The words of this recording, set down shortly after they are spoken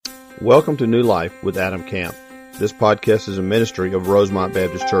Welcome to New Life with Adam Camp. This podcast is a ministry of Rosemont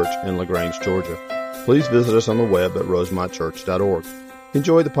Baptist Church in LaGrange, Georgia. Please visit us on the web at rosemontchurch.org.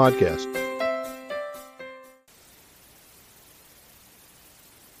 Enjoy the podcast.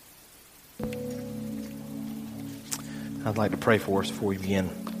 I'd like to pray for us before we begin.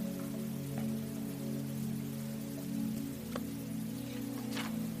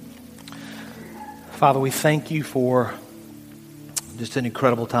 Father, we thank you for just an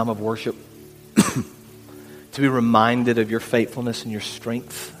incredible time of worship, to be reminded of your faithfulness and your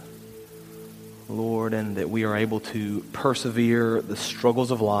strength, Lord, and that we are able to persevere the struggles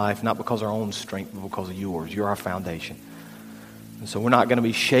of life, not because of our own strength, but because of yours. You're our foundation. And so we're not going to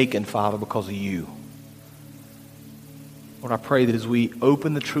be shaken, Father, because of you. Lord, I pray that as we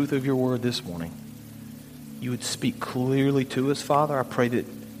open the truth of your word this morning, you would speak clearly to us, Father. I pray that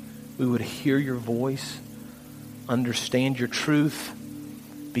we would hear your voice, understand your truth,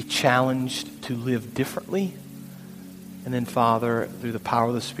 be challenged to live differently, and then, Father, through the power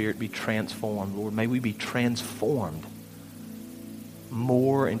of the Spirit, be transformed. Lord, may we be transformed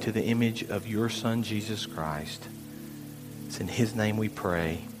more into the image of your Son, Jesus Christ. It's in his name we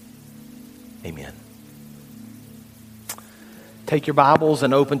pray. Amen. Take your Bibles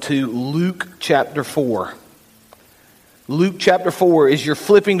and open to Luke chapter 4. Luke chapter 4. As you're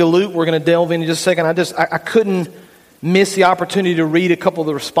flipping to Luke, we're going to delve in just a second. I couldn't miss the opportunity to read a couple of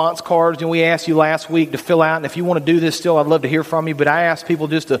the response cards. And we asked you last week to fill out. And if you want to do this still, I'd love to hear from you. But I asked people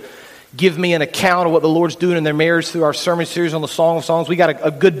just to give me an account of what the Lord's doing in their marriage through our sermon series on the Song of Songs. We got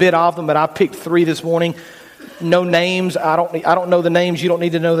a good bit of them, but I picked 3 this morning. No names. I don't know the names. You don't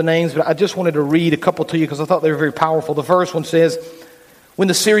need to know the names. But I just wanted to read a couple to you because I thought they were very powerful. The first one says, when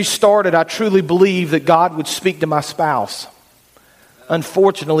the series started, I truly believed that God would speak to my spouse.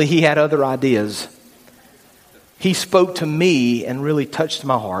 Unfortunately, he had other ideas. He spoke to me and really touched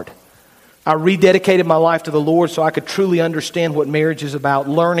my heart. I rededicated my life to the Lord so I could truly understand what marriage is about,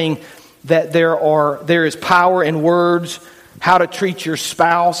 learning that there is power in words, how to treat your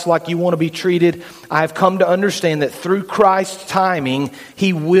spouse like you want to be treated. I have come to understand that through Christ's timing,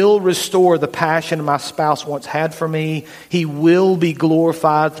 he will restore the passion my spouse once had for me. He will be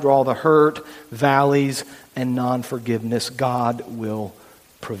glorified through all the hurt, valleys, and non-forgiveness. God will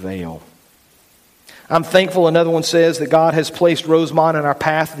prevail. I'm thankful, another one says, that God has placed Rosemont in our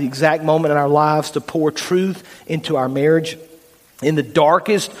path at the exact moment in our lives to pour truth into our marriage. In the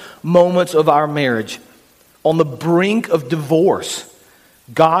darkest moments of our marriage, on the brink of divorce,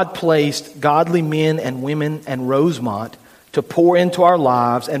 God placed godly men and women and Rosemont to pour into our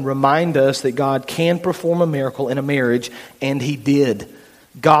lives and remind us that God can perform a miracle in a marriage, and he did.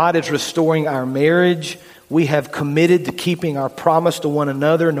 God is restoring our marriage. We have committed to keeping our promise to one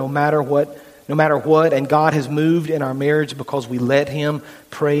another no matter what, and God has moved in our marriage because we let him.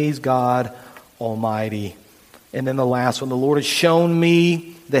 Praise God Almighty. And then the last one, the Lord has shown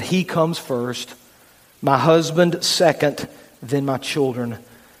me that he comes first, my husband second, then my children.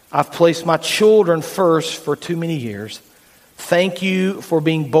 I've placed my children first for too many years. Thank you for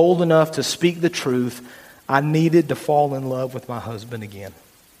being bold enough to speak the truth. I needed to fall in love with my husband again.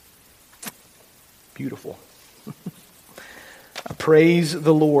 Beautiful. I praise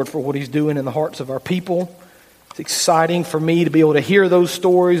the Lord for what he's doing in the hearts of our people. It's exciting for me to be able to hear those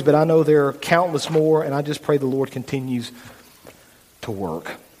stories, but I know there are countless more, and I just pray the Lord continues to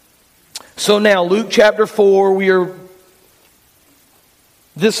work. So now, Luke chapter 4, we are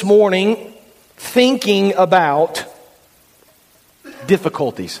this morning thinking about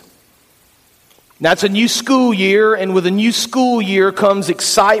difficulties. Now, it's a new school year, and with a new school year comes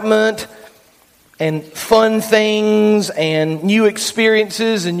excitement and fun things and new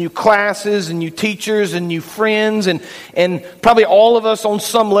experiences and new classes and new teachers and new friends. And probably all of us on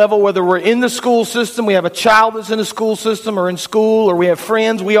some level, whether we're in the school system, we have a child that's in the school system or in school, or we have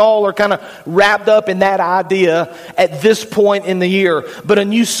friends, we all are kind of wrapped up in that idea at this point in the year. But a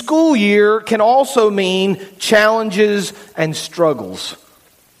new school year can also mean challenges and struggles.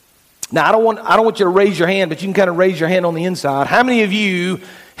 Now, I don't want you to raise your hand, but you can kind of raise your hand on the inside. How many of you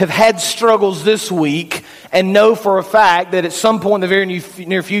have had struggles this week and know for a fact that at some point in the very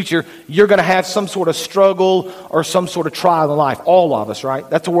near future, you're going to have some sort of struggle or some sort of trial in life? All of us, right?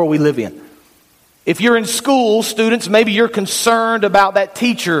 That's the world we live in. If you're in school, students, maybe you're concerned about that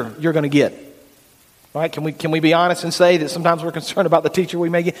teacher you're going to get. Right? Can we be honest and say that sometimes we're concerned about the teacher we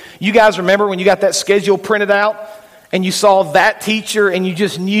may get? You guys remember when you got that schedule printed out and you saw that teacher and you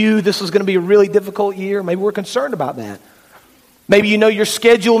just knew this was going to be a really difficult year? Maybe we're concerned about that. Maybe you know your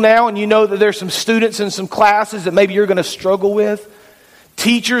schedule now and you know that there's some students in some classes that maybe you're going to struggle with.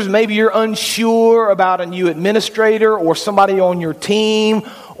 Teachers, maybe you're unsure about a new administrator or somebody on your team,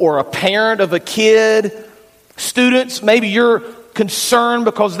 or a parent of a kid. Students, maybe you're concerned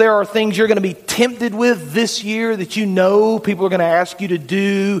because there are things you're going to be tempted with this year that you know people are going to ask you to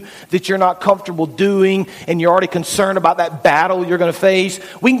do that you're not comfortable doing, and you're already concerned about that battle you're going to face.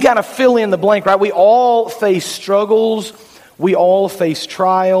 We can kind of fill in the blank, right? We all face struggles. We all face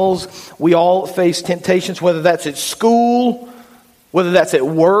trials. We all face temptations, whether that's at school, whether that's at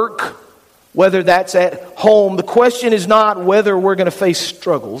work, whether that's at home. The question is not whether we're going to face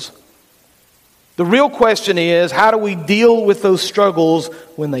struggles. The real question is, how do we deal with those struggles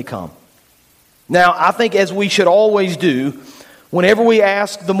when they come? Now, I think as we should always do, whenever we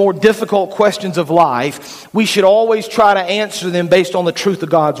ask the more difficult questions of life, we should always try to answer them based on the truth of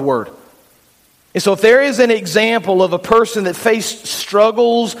God's Word. And so if there is an example of a person that faced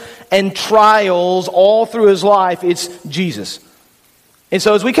struggles and trials all through his life, it's Jesus. And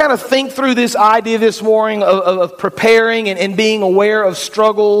so as we kind of think through this idea this morning of preparing and being aware of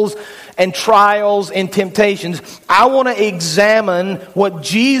struggles and trials and temptations, I want to examine what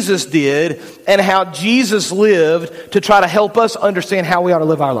Jesus did and how Jesus lived to try to help us understand how we ought to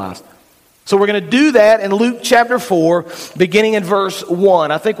live our lives. So we're going to do that in Luke chapter 4, beginning in verse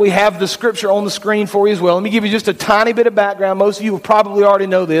 1. I think we have the scripture on the screen for you as well. Let me give you just a tiny bit of background. Most of you will probably already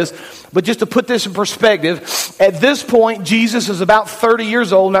know this, but just to put this in perspective, at this point, Jesus is about 30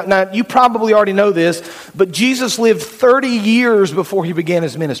 years old. Now, you probably already know this, but Jesus lived 30 years before he began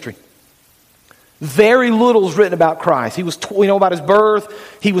his ministry. Very little is written about Christ. We know about his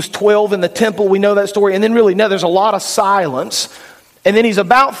birth. He was 12 in the temple. We know that story. And then really, no, there's a lot of silence. And then he's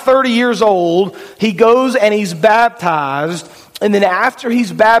about 30 years old. He goes and he's baptized. And then after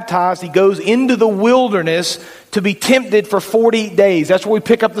he's baptized, he goes into the wilderness to be tempted for 40 days. That's where we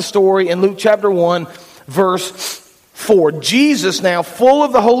pick up the story in Luke chapter 1, verse 4. Jesus, now full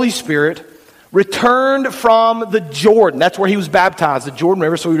of the Holy Spirit, returned from the Jordan. That's where he was baptized, the Jordan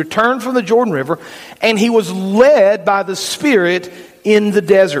River. So he returned from the Jordan River, and he was led by the Spirit in the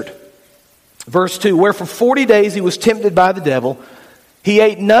desert. Verse 2, where for 40 days he was tempted by the devil. He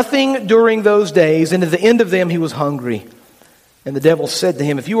ate nothing during those days, and at the end of them he was hungry. And the devil said to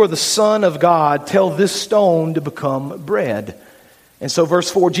him, if you are the Son of God, tell this stone to become bread. And so verse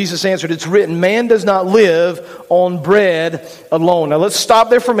 4, Jesus answered, it's written, man does not live on bread alone. Now let's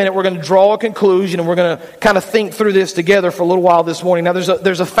stop there for a minute. We're going to draw a conclusion, and we're going to kind of think through this together for a little while this morning. Now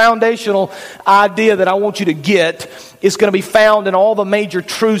there's a foundational idea that I want you to get. It's going to be found in all the major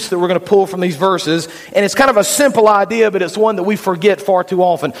truths that we're going to pull from these verses. And it's kind of a simple idea, but it's one that we forget far too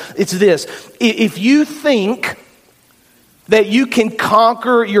often. It's this. If you think that you can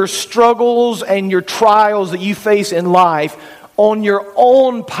conquer your struggles and your trials that you face in life on your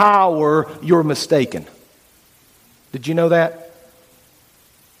own power, you're mistaken. Did you know that?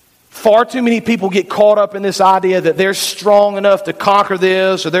 Far too many people get caught up in this idea that they're strong enough to conquer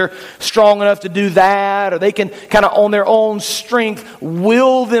this, or they're strong enough to do that, or they can kind of on their own strength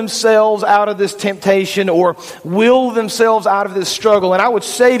will themselves out of this temptation or will themselves out of this struggle. And I would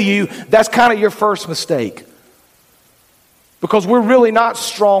say to you, that's kind of your first mistake. Because we're really not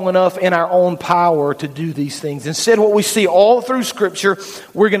strong enough in our own power to do these things. Instead, what we see all through Scripture,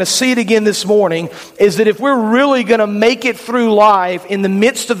 we're going to see it again this morning, is that if we're really going to make it through life in the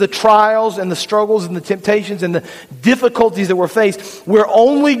midst of the trials and the struggles and the temptations and the difficulties that we're faced, we're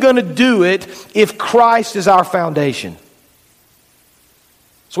only going to do it if Christ is our foundation.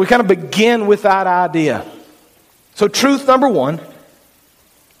 So we kind of begin with that idea. So truth number one,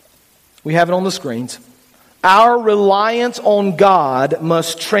 we have it on the screens. Our reliance on God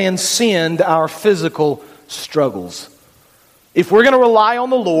must transcend our physical struggles. If we're going to rely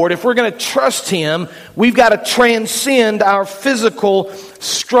on the Lord, if we're going to trust Him, we've got to transcend our physical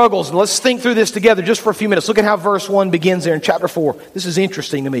struggles. And let's think through this together just for a few minutes. Look at how verse 1 begins there in chapter 4. This is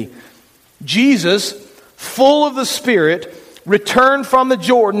interesting to me. Jesus, full of the Spirit, returned from the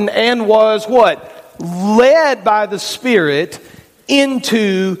Jordan and was what? Led by the Spirit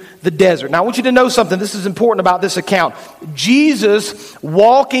into the desert. Now I want you to know something. This is important about this account. Jesus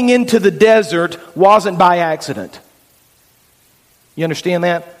walking into the desert wasn't by accident. You understand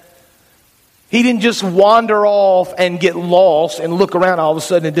that? He didn't just wander off and get lost and look around all of a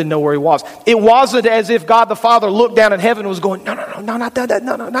sudden and didn't know where he was. It wasn't as if God the Father looked down at heaven and was going, no, not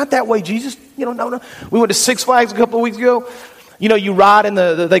that way, Jesus. No. We went to Six Flags a couple of weeks ago. You ride in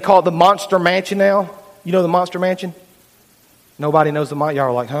they call it the Monster Mansion now. You know the Monster Mansion? Nobody knows the Monster. Y'all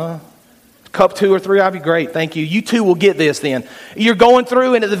are like, huh? Cup 2 or 3, I'd be great. Thank you. You too will get this then. You're going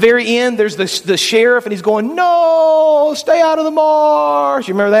through, and at the very end, there's the sheriff, and he's going, no, stay out of the marsh.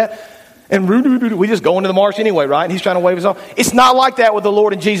 You remember that? And we just go into the marsh anyway, right? And he's trying to wave us off. It's not like that with the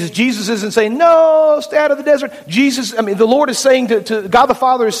Lord and Jesus. Jesus isn't saying, no, stay out of the desert. The Lord is saying to God the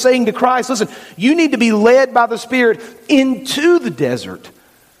Father is saying to Christ, listen, you need to be led by the Spirit into the desert.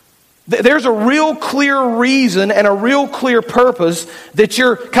 There's a real clear reason and a real clear purpose that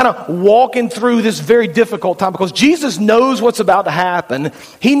you're kind of walking through this very difficult time, because Jesus knows what's about to happen.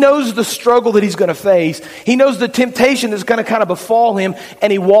 He knows the struggle that he's going to face. He knows the temptation that's going to kind of befall him,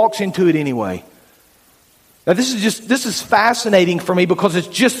 and he walks into it anyway. Now this is fascinating for me, because it's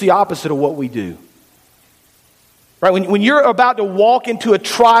just the opposite of what we do. Right? When you're about to walk into a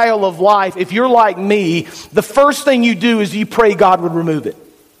trial of life, if you're like me, the first thing you do is you pray God would remove it.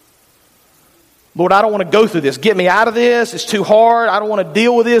 Lord, I don't want to go through this. Get me out of this. It's too hard. I don't want to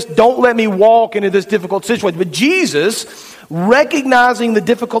deal with this. Don't let me walk into this difficult situation. But Jesus, recognizing the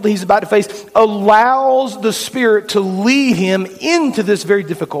difficulty he's about to face, allows the Spirit to lead him into this very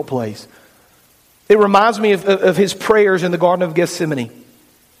difficult place. It reminds me of his prayers in the Garden of Gethsemane.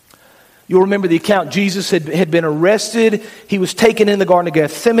 You'll remember the account. Jesus had been arrested. He was taken in the Garden of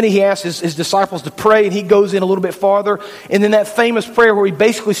Gethsemane. He asked his disciples to pray, and he goes in a little bit farther. And then that famous prayer where he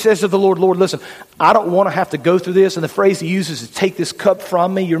basically says to the Lord, Lord, listen, I don't want to have to go through this. And the phrase he uses is, take this cup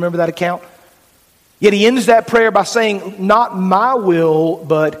from me. You remember that account? Yet he ends that prayer by saying, not my will,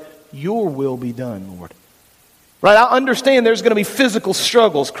 but your will be done, Lord. Right? I understand there's going to be physical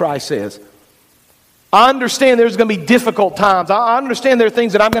struggles, Christ says. I understand there's going to be difficult times. I understand there are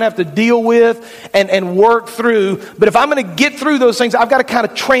things that I'm going to have to deal with and work through. But if I'm going to get through those things, I've got to kind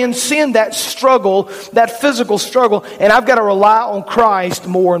of transcend that struggle, that physical struggle, and I've got to rely on Christ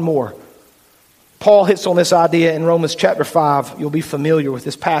more and more. Paul hits on this idea in Romans chapter 5. You'll be familiar with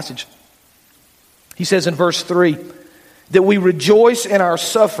this passage. He says in verse 3 that we rejoice in our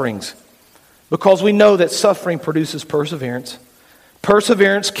sufferings because we know that suffering produces perseverance.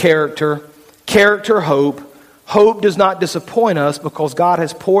 Perseverance, character. Character, hope. Hope does not disappoint us because God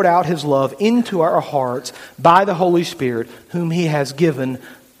has poured out his love into our hearts by the Holy Spirit whom he has given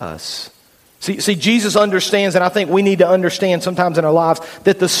us. See, Jesus understands, and I think we need to understand sometimes in our lives,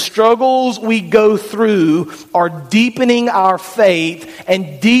 that the struggles we go through are deepening our faith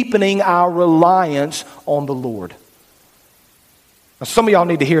and deepening our reliance on the Lord. Now, some of y'all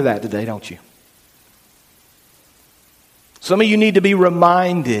need to hear that today, don't you? Some of you need to be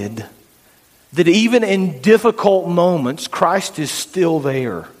reminded that even in difficult moments, Christ is still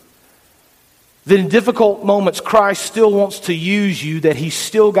there. That in difficult moments, Christ still wants to use you, that he's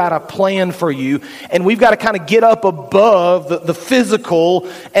still got a plan for you. And we've got to kind of get up above the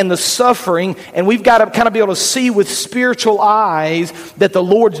physical and the suffering, and we've got to kind of be able to see with spiritual eyes that the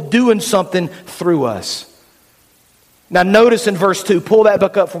Lord's doing something through us. Now notice in verse 2, pull that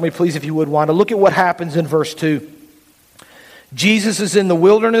book up for me please if you would, Wanda. Look at what happens in verse 2. Jesus is in the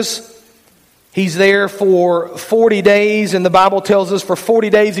wilderness. He's there for 40 days, and the Bible tells us for 40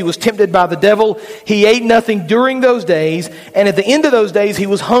 days he was tempted by the devil. He ate nothing during those days, and at the end of those days he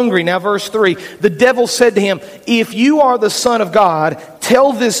was hungry. Now verse 3, the devil said to him, if you are the Son of God,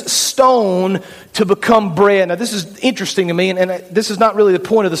 tell this stone to become bread. Now this is interesting to me, and this is not really the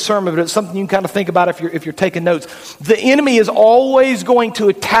point of the sermon, but it's something you can kind of think about if you're taking notes. The enemy is always going to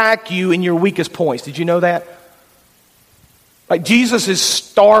attack you in your weakest points. Did you know that? Like Jesus is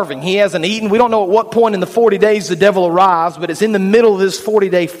starving. He hasn't eaten. We don't know at what point in the 40 days the devil arrives, but it's in the middle of this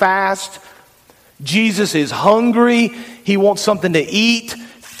 40-day fast. Jesus is hungry. He wants something to eat.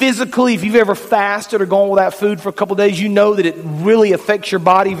 Physically, if you've ever fasted or gone without food for a couple days, you know that it really affects your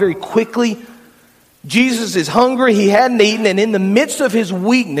body very quickly. Jesus is hungry. He hadn't eaten, and in the midst of his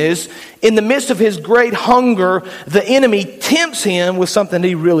weakness, in the midst of his great hunger, the enemy tempts him with something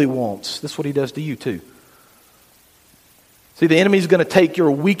he really wants. That's what he does to you too. See, the enemy's going to take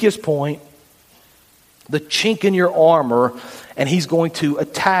your weakest point, the chink in your armor, and he's going to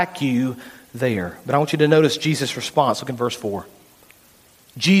attack you there. But I want you to notice Jesus' response. Look in verse 4.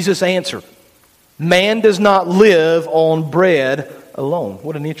 Jesus answered, man does not live on bread alone.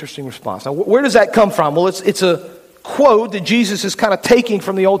 What an interesting response. Now, where does that come from? Well, it's a quote that Jesus is kind of taking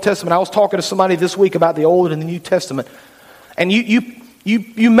from the Old Testament. I was talking to somebody this week about the Old and the New Testament. And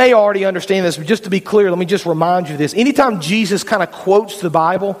you may already understand this, but just to be clear, let me just remind you of this. Anytime Jesus kind of quotes the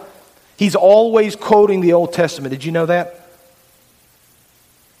Bible, he's always quoting the Old Testament. Did you know that?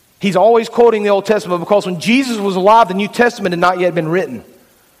 He's always quoting the Old Testament because when Jesus was alive, the New Testament had not yet been written.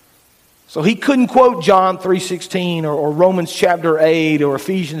 So he couldn't quote John 3:16 or Romans chapter 8 or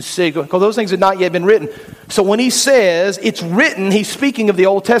Ephesians 6 because those things had not yet been written. So when he says it's written, he's speaking of the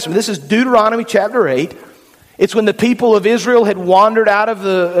Old Testament. This is Deuteronomy chapter 8. It's when the people of Israel had wandered out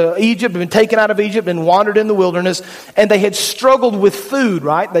of Egypt, been taken out of Egypt and wandered in the wilderness, and they had struggled with food,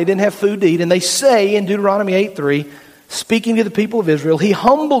 right? They didn't have food to eat. And they say in Deuteronomy 8:3, speaking to the people of Israel, He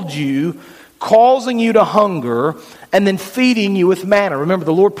humbled you, causing you to hunger, and then feeding you with manna. Remember,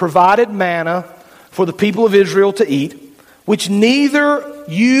 the Lord provided manna for the people of Israel to eat, which neither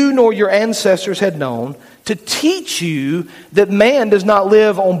you nor your ancestors had known, to teach you that man does not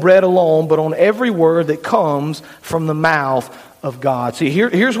live on bread alone, but on every word that comes from the mouth of God. See,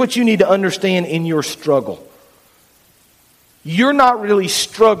 here's what you need to understand in your struggle. You're not really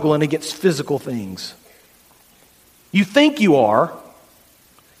struggling against physical things. You think you are.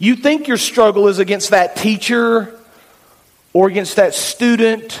 You think your struggle is against that teacher, or against that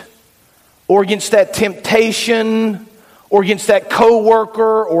student, or against that temptation, or against that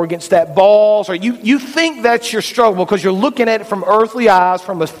coworker, or against that boss, or you think that's your struggle because you're looking at it from earthly eyes,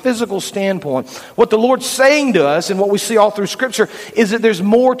 from a physical standpoint. What the Lord's saying to us, and what we see all through Scripture, is that there's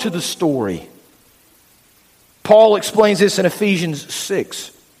more to the story. Paul explains this in Ephesians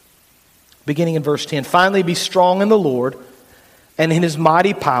 6, beginning in verse 10. Finally, be strong in the Lord and in His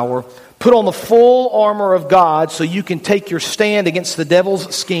mighty power. Put on the full armor of God so you can take your stand against the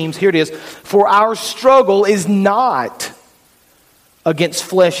devil's schemes. Here it is. For our struggle is not against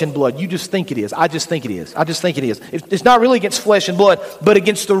flesh and blood. You just think it is. I just think it is. I just think it is. It's not really against flesh and blood, but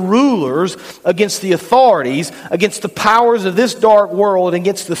against the rulers, against the authorities, against the powers of this dark world,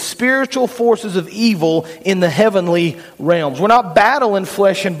 against the spiritual forces of evil in the heavenly realms. We're not battling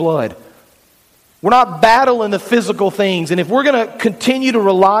flesh and blood. We're not battling the physical things. And if we're going to continue to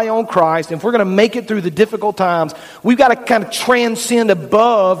rely on Christ, if we're going to make it through the difficult times, we've got to kind of transcend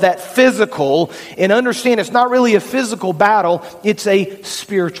above that physical and understand it's not really a physical battle, it's a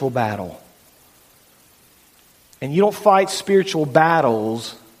spiritual battle. And you don't fight spiritual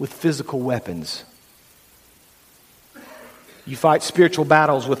battles with physical weapons. You fight spiritual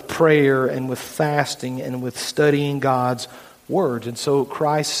battles with prayer and with fasting and with studying God's words. And so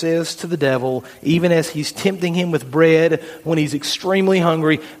Christ says to the devil, even as he's tempting him with bread when he's extremely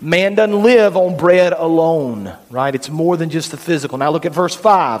hungry, man doesn't live on bread alone, right? It's more than just the physical. Now look at verse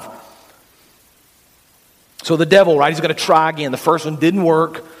 5. So the devil, right, he's going to try again. The first one didn't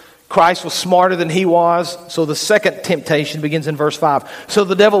work. Christ was smarter than he was. So the second temptation begins in verse 5. So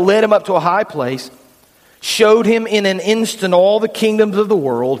the devil led him up to a high place, showed him in an instant all the kingdoms of the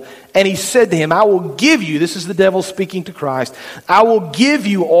world, and he said to him, I will give you, this is the devil speaking to Christ, I will give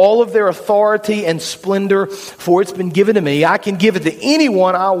you all of their authority and splendor, for it's been given to me. I can give it to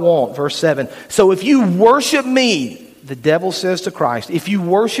anyone I want. Verse 7. So if you worship me, the devil says to Christ, if you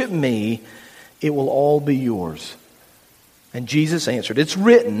worship me, it will all be yours. And Jesus answered, it's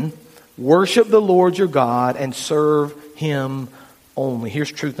written, worship the Lord your God and serve Him only. Here's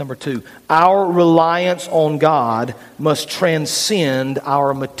truth number 2. Our reliance on God must transcend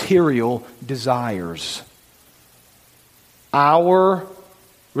our material desires. Our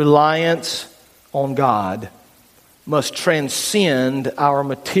reliance on God must transcend our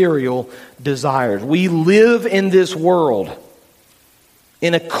material desires. We live in this world,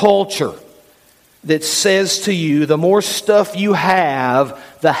 in a culture that says to you, the more stuff you have,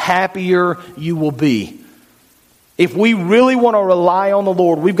 the happier you will be. If we really want to rely on the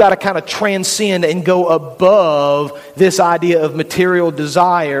Lord, we've got to kind of transcend and go above this idea of material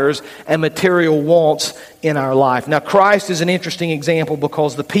desires and material wants in our life. Now, Christ is an interesting example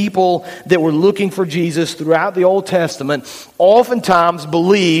because the people that were looking for Jesus throughout the Old Testament oftentimes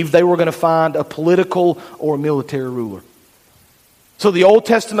believed they were going to find a political or military ruler. So the Old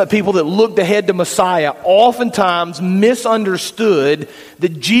Testament people that looked ahead to Messiah oftentimes misunderstood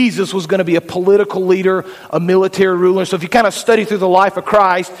that Jesus was going to be a political leader, a military ruler. So if you kind of study through the life of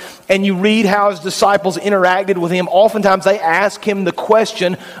Christ and you read how His disciples interacted with Him, oftentimes they ask Him the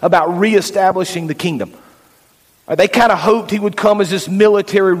question about reestablishing the kingdom. They kind of hoped He would come as this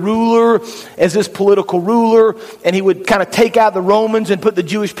military ruler, as this political ruler, and He would kind of take out the Romans and put the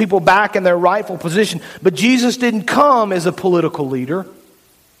Jewish people back in their rightful position. But Jesus didn't come as a political leader.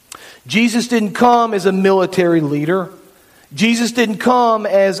 Jesus didn't come as a military leader. Jesus didn't come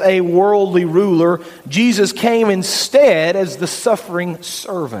as a worldly ruler. Jesus came instead as the suffering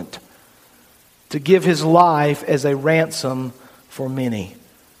servant to give His life as a ransom for many.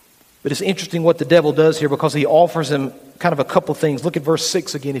 But it's interesting what the devil does here because he offers him kind of a couple things. Look at verse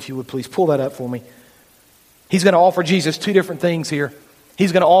 6 again, if you would please. Pull that up for me. He's going to offer Jesus 2 different things here.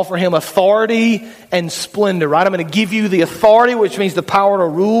 He's going to offer him authority and splendor, right? I'm going to give you the authority, which means the power to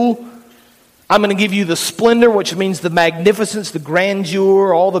rule. I'm going to give you the splendor, which means the magnificence, the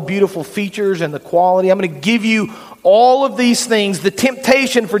grandeur, all the beautiful features and the quality. I'm going to give you all of these things. The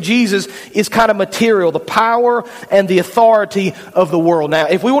temptation for Jesus is kind of material, the power and the authority of the world. Now,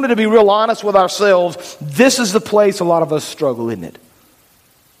 if we wanted to be real honest with ourselves, this is the place a lot of us struggle, isn't it?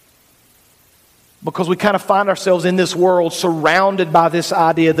 Because we kind of find ourselves in this world surrounded by this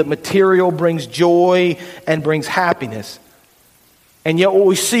idea that material brings joy and brings happiness. And yet what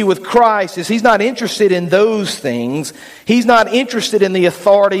we see with Christ is He's not interested in those things. He's not interested in the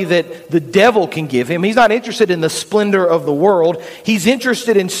authority that the devil can give Him. He's not interested in the splendor of the world. He's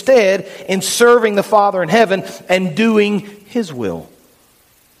interested instead in serving the Father in heaven and doing His will.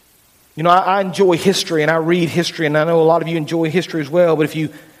 You know, I enjoy history and I read history, and I know a lot of you enjoy history as well, but if you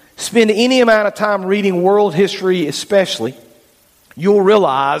spend any amount of time reading world history especially, you'll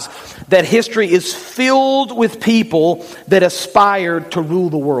realize that history is filled with people that aspired to rule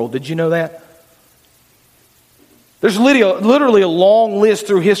the world. Did you know that? There's literally a long list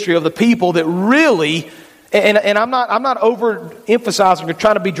through history of the people that really, and I'm not overemphasizing or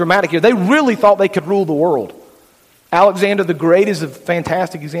trying to be dramatic here, they really thought they could rule the world. Alexander the Great is a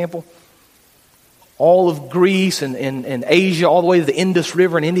fantastic example. All of Greece and Asia, all the way to the Indus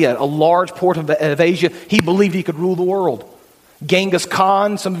River in India, a large portion of Asia, he believed he could rule the world. Genghis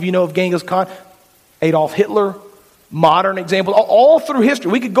Khan, some of you know of Genghis Khan. Adolf Hitler, modern example. All through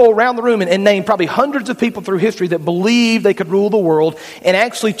history. We could go around the room and name probably hundreds of people through history that believed they could rule the world and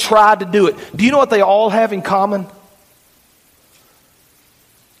actually tried to do it. Do you know what they all have in common?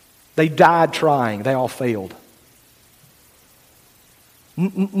 They died trying. They all failed.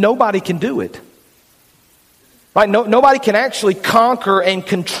 Nobody can do it. Right? Nobody can actually conquer and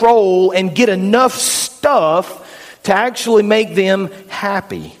control and get enough stuff to actually make them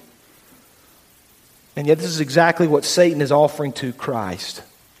happy. And yet this is exactly what Satan is offering to Christ.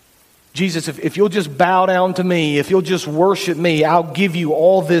 Jesus, if you'll just bow down to me, if you'll just worship me, I'll give you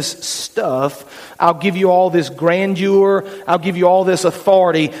all this stuff. I'll give you all this grandeur. I'll give you all this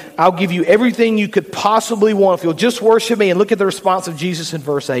authority. I'll give you everything you could possibly want if you'll just worship me. And look at the response of Jesus in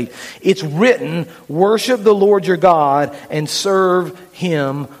verse 8. It's written, worship the Lord your God and serve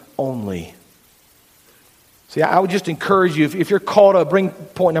Him only. See, I would just encourage you, if you're caught up, bring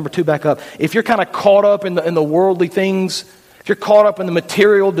point number 2 back up. If you're kind of caught up in the worldly things, if you're caught up in the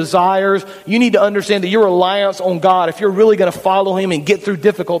material desires, you need to understand that your reliance on God, if you're really going to follow Him and get through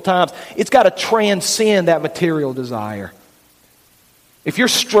difficult times, it's got to transcend that material desire. If you're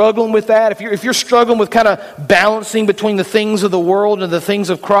struggling with that, if you're struggling with kind of balancing between the things of the world and the things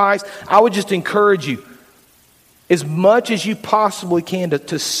of Christ, I would just encourage you, as much as you possibly can,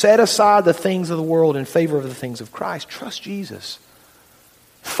 to set aside the things of the world in favor of the things of Christ. Trust Jesus.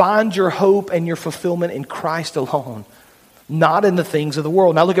 Find your hope and your fulfillment in Christ alone, not in the things of the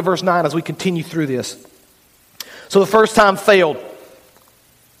world. Now look at verse 9 as we continue through this. So the first time failed.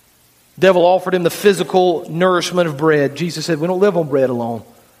 Devil offered him the physical nourishment of bread. Jesus said, we don't live on bread alone.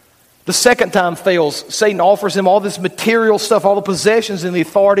 The second time fails. Satan offers him all this material stuff, all the possessions and the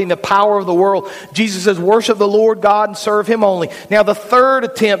authority and the power of the world. Jesus says, worship the Lord God and serve Him only. Now the third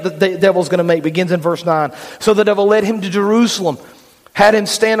attempt that the devil's going to make begins in verse 9. So the devil led him to Jerusalem, had him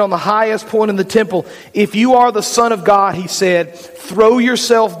stand on the highest point in the temple. If you are the Son of God, he said, throw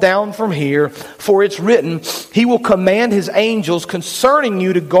yourself down from here, for it's written, He will command His angels concerning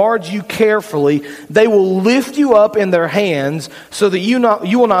you to guard you carefully. They will lift you up in their hands so that you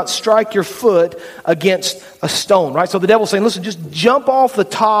will not strike your foot against a stone. Right? So the devil's saying, listen, just jump off the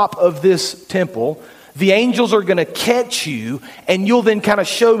top of this temple. The angels are going to catch you, and you'll then kind of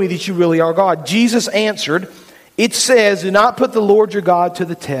show me that you really are God. Jesus answered, it says, do not put the Lord your God to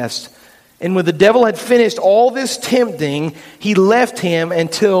the test. And when the devil had finished all this tempting, he left him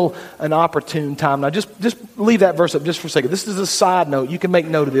until an opportune time. Now just leave that verse up just for a second. This is a side note. You can make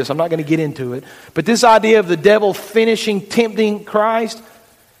note of this. I'm not going to get into it. But this idea of the devil finishing tempting Christ,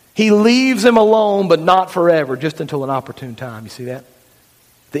 he leaves him alone, but not forever, just until an opportune time. You see that?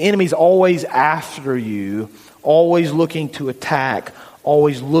 The enemy's always after you, always looking to attack,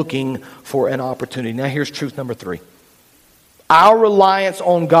 always looking for an opportunity. Now here's truth number 3. Our reliance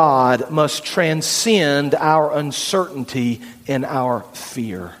on God must transcend our uncertainty and our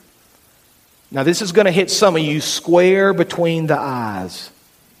fear. Now this is going to hit some of you square between the eyes.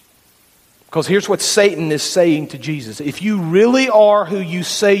 Because here's what Satan is saying to Jesus. If you really are who you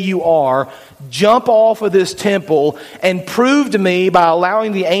say you are, jump off of this temple and prove to me by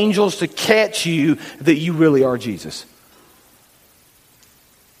allowing the angels to catch you that you really are Jesus.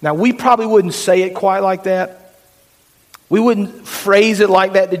 Now, we probably wouldn't say it quite like that. We wouldn't phrase it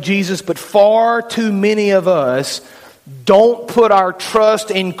like that to Jesus, but far too many of us don't put our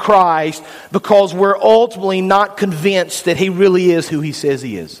trust in Christ because we're ultimately not convinced that He really is who He says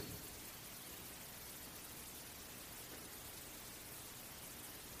He is.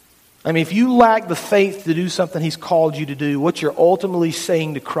 I mean, if you lack the faith to do something He's called you to do, what you're ultimately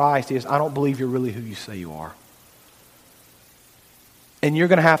saying to Christ is, I don't believe you're really who you say you are. And you're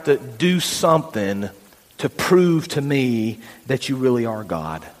going to have to do something to prove to me that you really are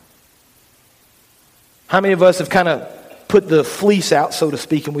God. How many of us have kind of put the fleece out, so to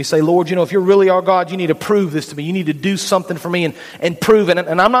speak, and we say, Lord, if you really are God, you need to prove this to me. You need to do something for me and prove it.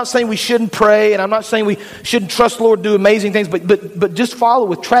 And I'm not saying we shouldn't pray, and I'm not saying we shouldn't trust the Lord to do amazing things, but just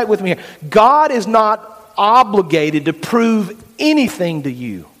track with me here. God is not obligated to prove anything to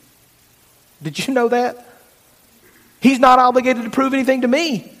you. Did you know that? He's not obligated to prove anything to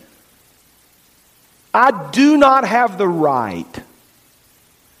me. I do not have the right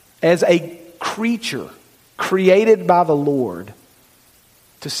as a creature created by the Lord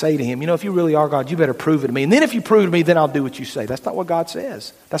to say to Him, if you really are God, you better prove it to me. And then if you prove it to me, then I'll do what you say. That's not what God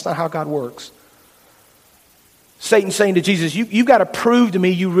says. That's not how God works. Satan's saying to Jesus, you've got to prove to me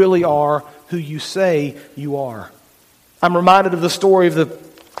you really are who you say you are. I'm reminded of the story of the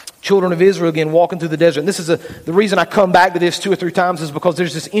children of Israel again walking through the desert. And this is the reason I come back to this 2 or 3 times is because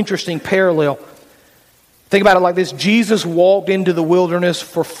there's this interesting parallel. Think about it like this. Jesus walked into the wilderness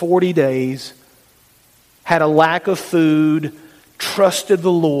for 40 days, had a lack of food, trusted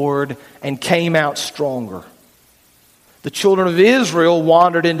the Lord, and came out stronger. The children of Israel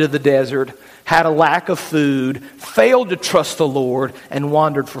wandered into the desert, had a lack of food, failed to trust the Lord, and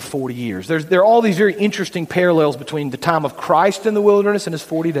wandered for 40 years. There are all these very interesting parallels between the time of Christ in the wilderness and His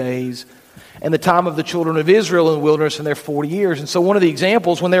 40 days and the time of the children of Israel in the wilderness and their 40 years. And so one of the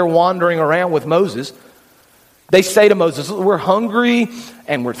examples, when they're wandering around with Moses, they say to Moses, we're hungry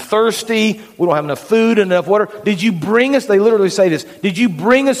and we're thirsty. We don't have enough food and enough water. Did you bring us, they literally say this, did you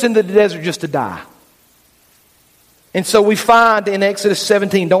bring us into the desert just to die? And so we find in Exodus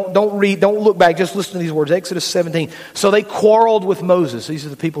 17, don't look back, just listen to these words. Exodus 17. So they quarreled with Moses. These are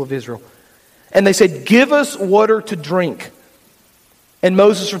the people of Israel. And they said, give us water to drink. And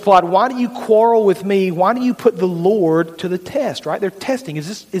Moses replied, why do you quarrel with me? Why do you put the Lord to the test? Right? They're testing.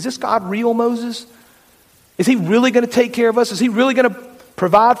 Is this God real, Moses? Is He really going to take care of us? Is He really going to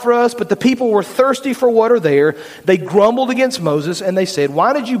provide for us? But the people were thirsty for water there. They grumbled against Moses and they said,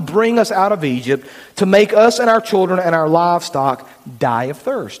 why did you bring us out of Egypt to make us and our children and our livestock die of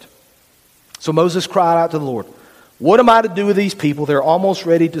thirst? So Moses cried out to the Lord, what am I to do with these people? They're almost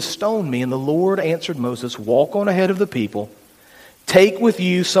ready to stone me. And the Lord answered Moses, walk on ahead of the people. Take with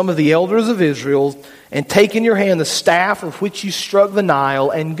you some of the elders of Israel and take in your hand the staff with which you struck the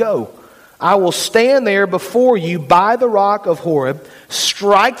Nile and go. I will stand there before you by the rock of Horeb,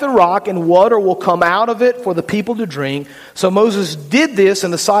 strike the rock, and water will come out of it for the people to drink. So Moses did this in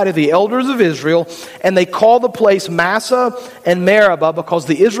the sight of the elders of Israel, and they called the place Massah and Meribah because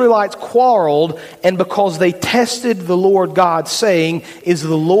the Israelites quarreled and because they tested the Lord God, saying, is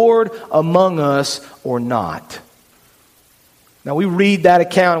the Lord among us or not? Now we read that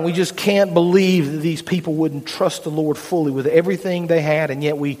account and we just can't believe that these people wouldn't trust the Lord fully with everything they had, and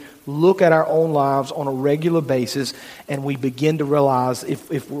yet we look at our own lives on a regular basis and we begin to realize, if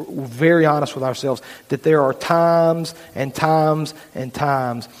we're very honest with ourselves, that there are times and times and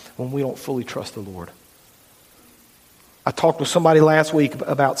times when we don't fully trust the Lord. I talked with somebody last week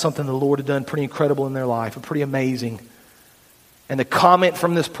about something the Lord had done pretty incredible in their life, pretty amazing. And the comment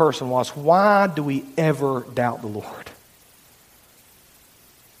from this person was, why do we ever doubt the Lord?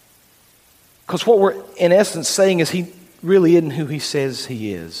 Because what we're in essence saying is He really isn't who He says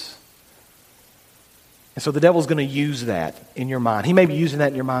He is. And so the devil's going to use that in your mind. He may be using that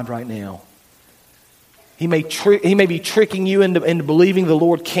in your mind right now. He may be tricking you into believing the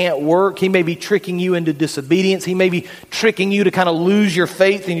Lord can't work. He may be tricking you into disobedience. He may be tricking you to kind of lose your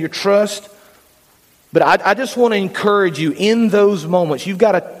faith and your trust. But I just want to encourage you in those moments, you've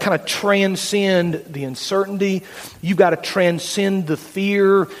got to kind of transcend the uncertainty. You've got to transcend the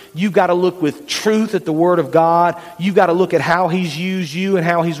fear. You've got to look with truth at the Word of God. You've got to look at how He's used you and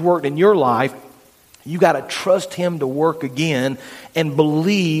how He's worked in your life. You've got to trust Him to work again and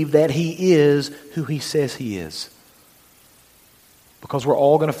believe that He is who He says He is. Because we're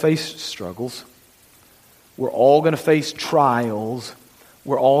all going to face struggles. We're all going to face trials.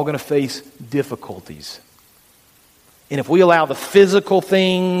 We're all going to face difficulties. And if we allow the physical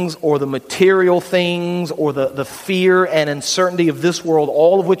things or the material things or the fear and uncertainty of this world,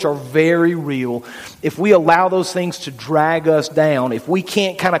 all of which are very real, if we allow those things to drag us down, if we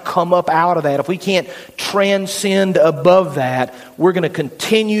can't kind of come up out of that, if we can't transcend above that, we're going to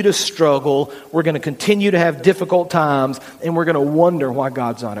continue to struggle, we're going to continue to have difficult times, and we're going to wonder why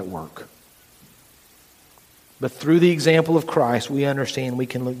God's not at work. But through the example of Christ, we understand we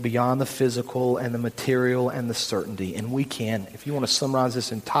can look beyond the physical and the material and the certainty. And we can, if you want to summarize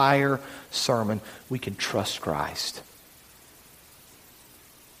this entire sermon, we can trust Christ.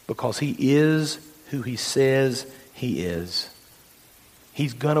 Because He is who He says He is.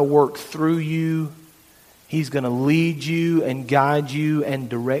 He's going to work through you. He's going to lead you and guide you and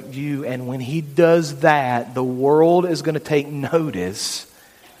direct you. And when He does that, the world is going to take notice.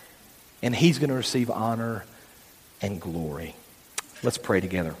 And He's going to receive honor and glory. Let's pray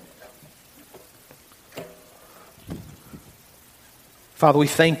together. Father, we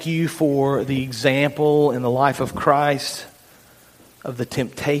thank You for the example in the life of Christ, of the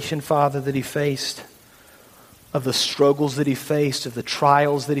temptation, Father, that He faced, of the struggles that He faced, of the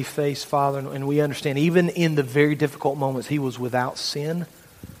trials that He faced, Father. And we understand even in the very difficult moments, He was without sin.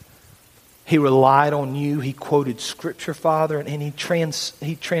 He relied on You. He quoted Scripture, Father, and He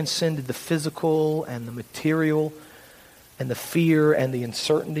transcended the physical and the material and the fear and the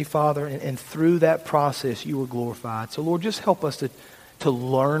uncertainty, Father. And through that process, You were glorified. So, Lord, just help us to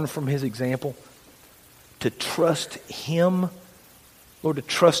learn from His example, to trust Him. Lord, to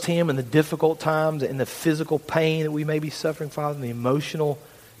trust Him in the difficult times, in the physical pain that we may be suffering, Father, in the emotional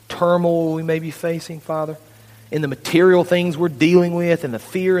turmoil we may be facing, Father, in the material things we're dealing with, and the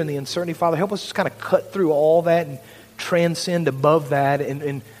fear and the uncertainty, Father. Help us just kind of cut through all that and transcend above that.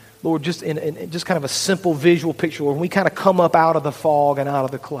 And Lord, just in just kind of a simple visual picture, Lord, when we kind of come up out of the fog and out of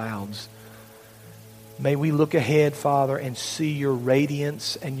the clouds, may we look ahead, Father, and see Your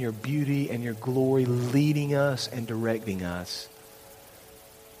radiance and Your beauty and Your glory leading us and directing us.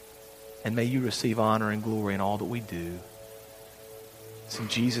 And may You receive honor and glory in all that we do. It's in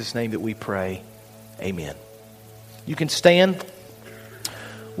Jesus' name that we pray. Amen. You can stand.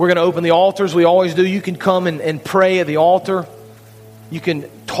 We're going to open the altar as we always do. You can come and pray at the altar. You can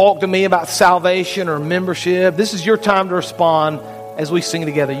talk to me about salvation or membership. This is your time to respond as we sing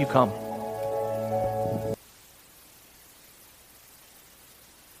together. You come.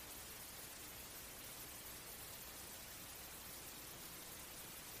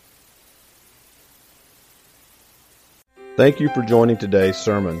 Thank you for joining today's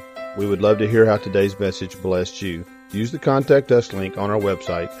sermon. We would love to hear how today's message blessed you. Use the Contact Us link on our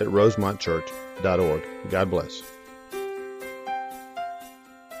website at rosemontchurch.org. God bless.